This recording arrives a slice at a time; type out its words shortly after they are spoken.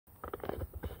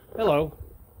Hello,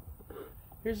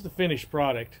 here's the finished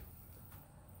product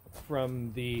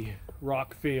from the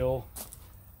rock fill.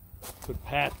 Put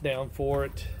path down for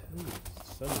it.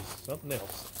 Ooh, something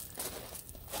else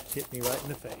hit me right in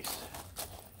the face.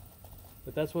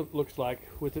 But that's what it looks like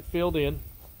with it filled in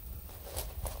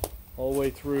all the way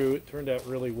through. It turned out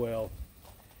really well.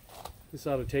 This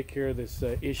ought to take care of this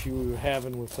issue we were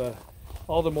having with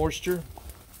all the moisture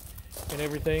and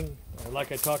everything.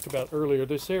 Like I talked about earlier,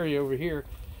 this area over here,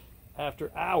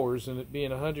 after hours and it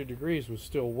being 100 degrees, was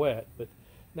still wet, but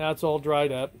now it's all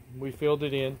dried up. We filled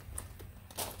it in.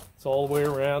 It's all the way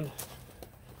around.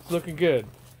 It's looking good.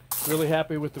 Really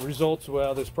happy with the results of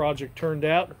how this project turned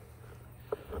out.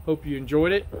 Hope you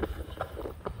enjoyed it.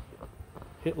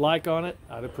 Hit like on it,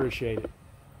 I'd appreciate it.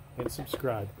 And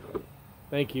subscribe.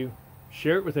 Thank you.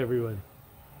 Share it with everyone.